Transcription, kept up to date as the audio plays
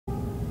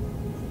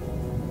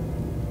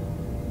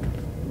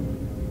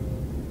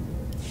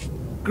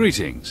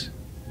Greetings.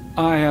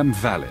 I am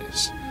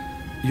Valis.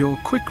 Your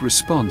quick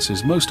response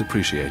is most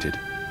appreciated.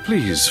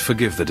 Please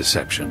forgive the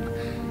deception.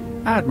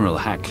 Admiral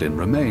Hacklin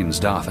remains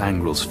Darth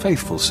Angrel's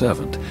faithful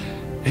servant.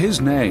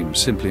 His name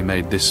simply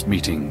made this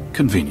meeting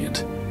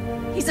convenient.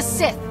 He's a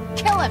Sith.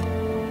 Kill him!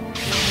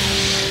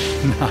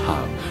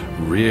 Now,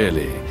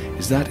 really,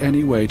 is that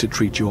any way to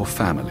treat your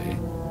family?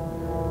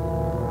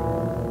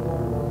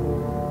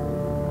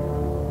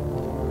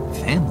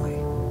 Family?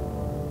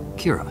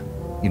 Kira,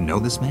 you know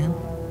this man?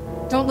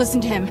 Don't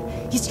listen to him.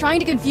 He's trying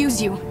to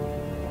confuse you.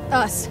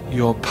 Us.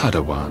 Your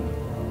Padawan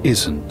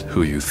isn't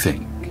who you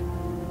think.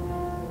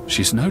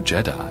 She's no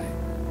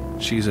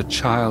Jedi. She's a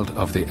child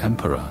of the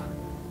Emperor,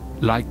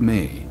 like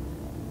me.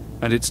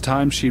 And it's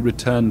time she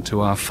returned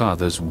to our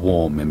father's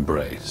warm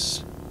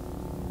embrace.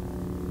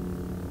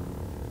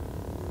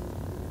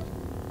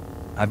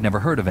 I've never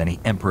heard of any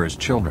Emperor's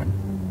children.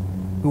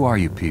 Who are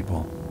you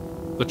people?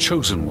 The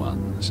Chosen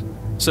Ones,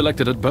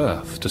 selected at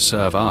birth to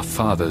serve our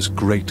father's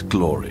great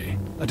glory.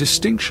 A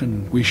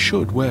distinction we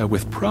should wear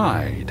with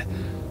pride.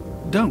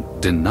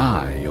 Don't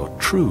deny your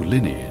true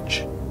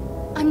lineage.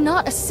 I'm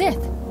not a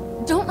Sith.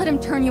 Don't let him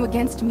turn you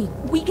against me.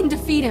 We can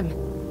defeat him.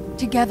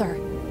 Together.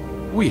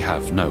 We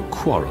have no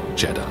quarrel,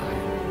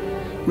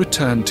 Jedi.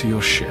 Return to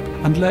your ship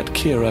and let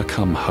Kira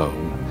come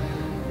home.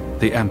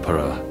 The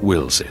Emperor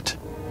wills it.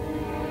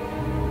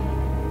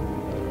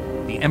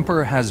 The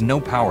Emperor has no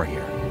power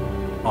here.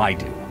 I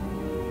do.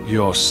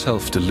 Your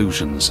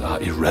self-delusions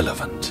are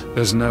irrelevant.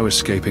 There's no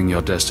escaping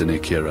your destiny,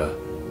 Kira.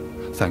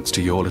 Thanks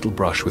to your little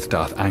brush with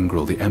Darth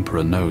Angrel, the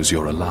Emperor knows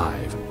you're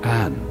alive,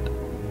 and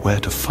where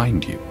to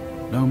find you.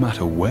 No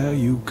matter where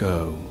you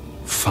go,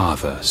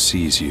 Father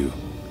sees you.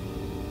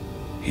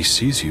 He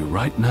sees you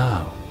right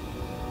now.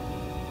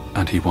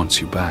 And he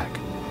wants you back.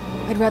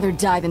 I'd rather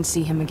die than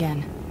see him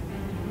again.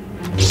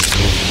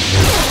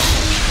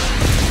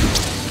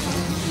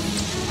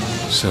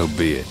 So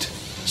be it,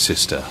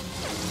 sister.